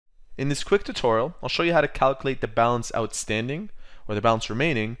In this quick tutorial, I'll show you how to calculate the balance outstanding or the balance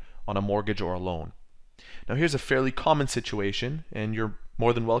remaining on a mortgage or a loan. Now here's a fairly common situation, and you're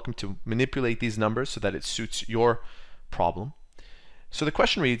more than welcome to manipulate these numbers so that it suits your problem. So the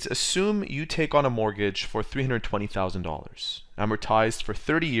question reads, assume you take on a mortgage for $320,000, amortized for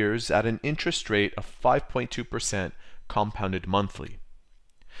 30 years at an interest rate of 5.2% compounded monthly.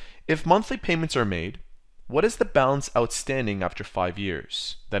 If monthly payments are made, what is the balance outstanding after 5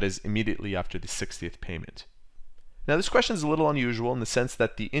 years? That is, immediately after the 60th payment. Now this question is a little unusual in the sense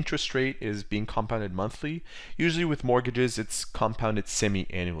that the interest rate is being compounded monthly. Usually with mortgages it's compounded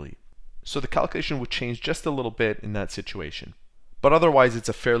semi-annually. So the calculation would change just a little bit in that situation. But otherwise it's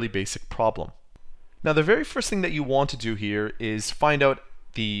a fairly basic problem. Now the very first thing that you want to do here is find out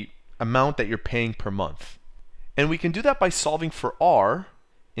the amount that you're paying per month. And we can do that by solving for R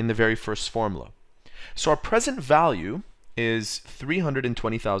in the very first formula. So our present value is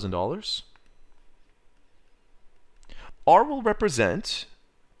 $320,000. R will represent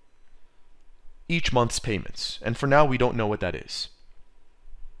each month's payments, and for now we don't know what that is.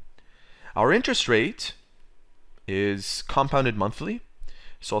 Our interest rate is compounded monthly,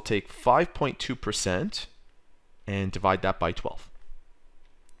 so I'll take 5.2% and divide that by 12.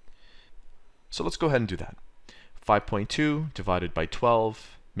 So let's go ahead and do that. 5.2 divided by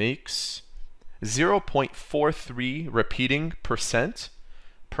 12 makes 0.43 repeating percent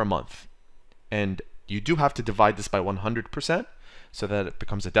per month. And you do have to divide this by 100% so that it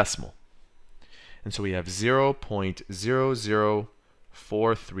becomes a decimal. And so we have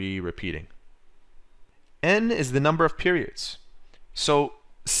 0.0043 repeating. N is the number of periods. So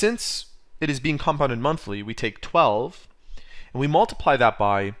since it is being compounded monthly, we take 12 and we multiply that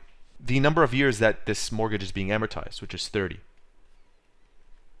by the number of years that this mortgage is being amortized, which is 30.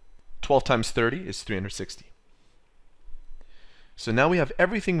 12 times 30 is 360. So now we have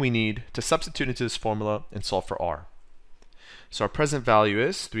everything we need to substitute into this formula and solve for R. So our present value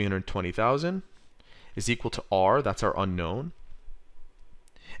is 320,000 is equal to R, that's our unknown.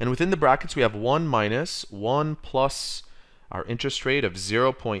 And within the brackets we have 1 minus 1 plus our interest rate of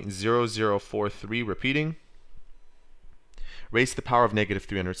 0.0043 repeating, raised to the power of negative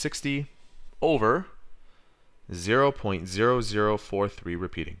 360 over 0.0043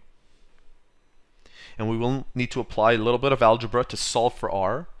 repeating. And we will need to apply a little bit of algebra to solve for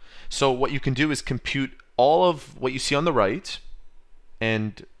R. So what you can do is compute all of what you see on the right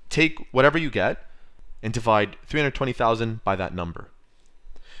and take whatever you get and divide 320,000 by that number.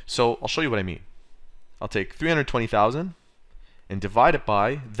 So I'll show you what I mean. I'll take 320,000 and divide it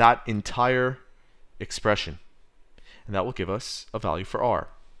by that entire expression. And that will give us a value for R.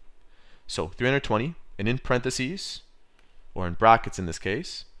 So 320, and in parentheses, or in brackets in this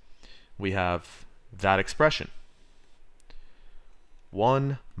case, we have that expression.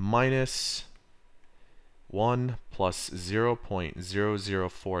 1 minus 1 plus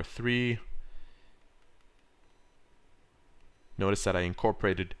 0.0043. Notice that I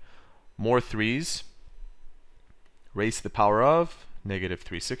incorporated more 3's, raised to the power of negative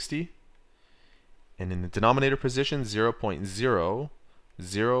 360. And in the denominator position,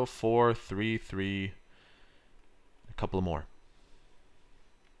 0.00433, a couple more.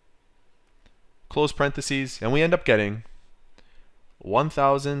 Close parentheses, and we end up getting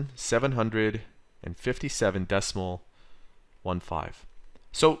 1,757.15.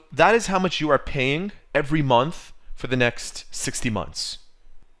 So that is how much you are paying every month for the next 60 months.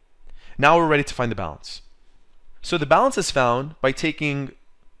 Now we're ready to find the balance. So the balance is found by taking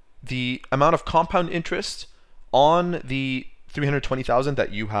the amount of compound interest on the 320,000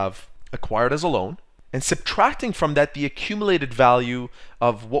 that you have acquired as a loan, and subtracting from that the accumulated value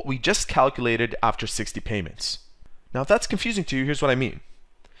of what we just calculated after 60 payments. Now if that's confusing to you, here's what I mean.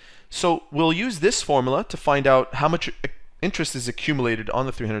 So we'll use this formula to find out how much interest is accumulated on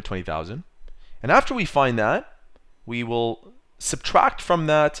the 320,000. And after we find that, we will subtract from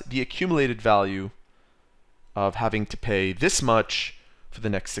that the accumulated value of having to pay this much for the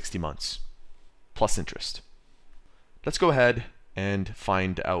next 60 months, plus interest. Let's go ahead and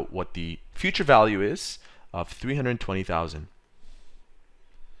find out what the future value is of 320,000.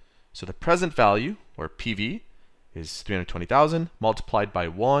 So the present value, or PV, is 320,000 multiplied by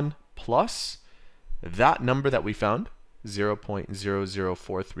 1 plus that number that we found,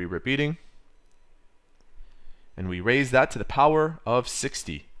 0.0043 repeating. And we raise that to the power of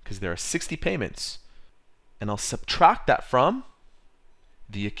 60 because there are 60 payments. And I'll subtract that from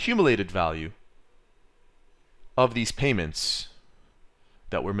the accumulated value of these payments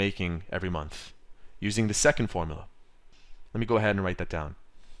that we're making every month using the second formula. Let me go ahead and write that down.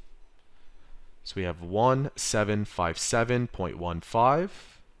 So we have 1757.15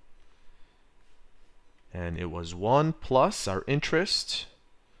 And it was 1 plus our interest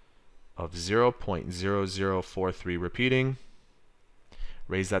of 0.0043 repeating.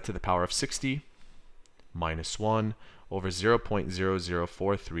 Raise that to the power of 60 minus 1 over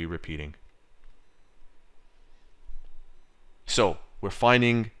 0.0043 repeating. So we're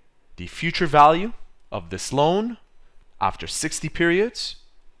finding the future value of this loan after 60 periods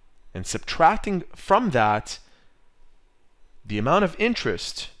and subtracting from that the amount of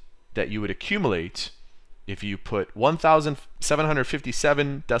interest that you would accumulate if you put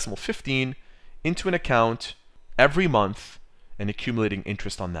 1,757.15 into an account every month and accumulating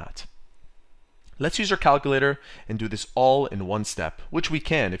interest on that. Let's use our calculator and do this all in one step, which we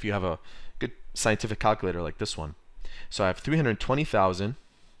can if you have a good scientific calculator like this one. So I have 320,000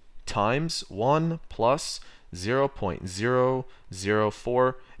 times 1 plus 0.004,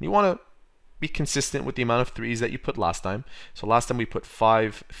 and you want to be consistent with the amount of threes that you put last time. So last time we put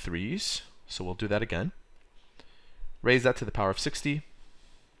 5 threes, so we'll do that again. Raise that to the power of 60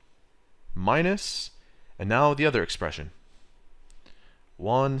 minus, and now the other expression,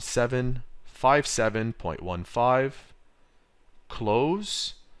 1757.15,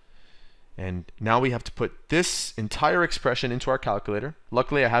 close. And now we have to put this entire expression into our calculator.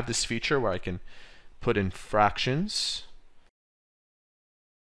 Luckily, I have this feature where I can put in fractions.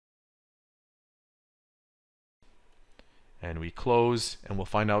 And we close, and we'll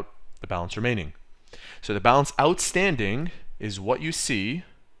find out the balance remaining. So the balance outstanding is what you see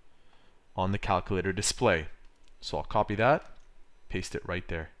on the calculator display. So I'll copy that, paste it right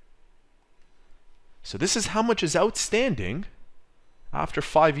there. So this is how much is outstanding after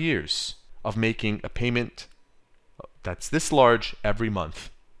 5 years of making a payment that's this large every month.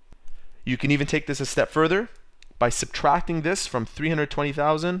 You can even take this a step further by subtracting this from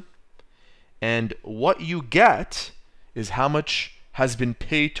 320,000, and what you get is how much has been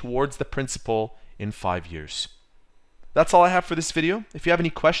paid towards the principal in 5 years. That's all I have for this video. If you have any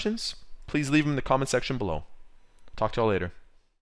questions, please leave them in the comment section below. Talk to you all later.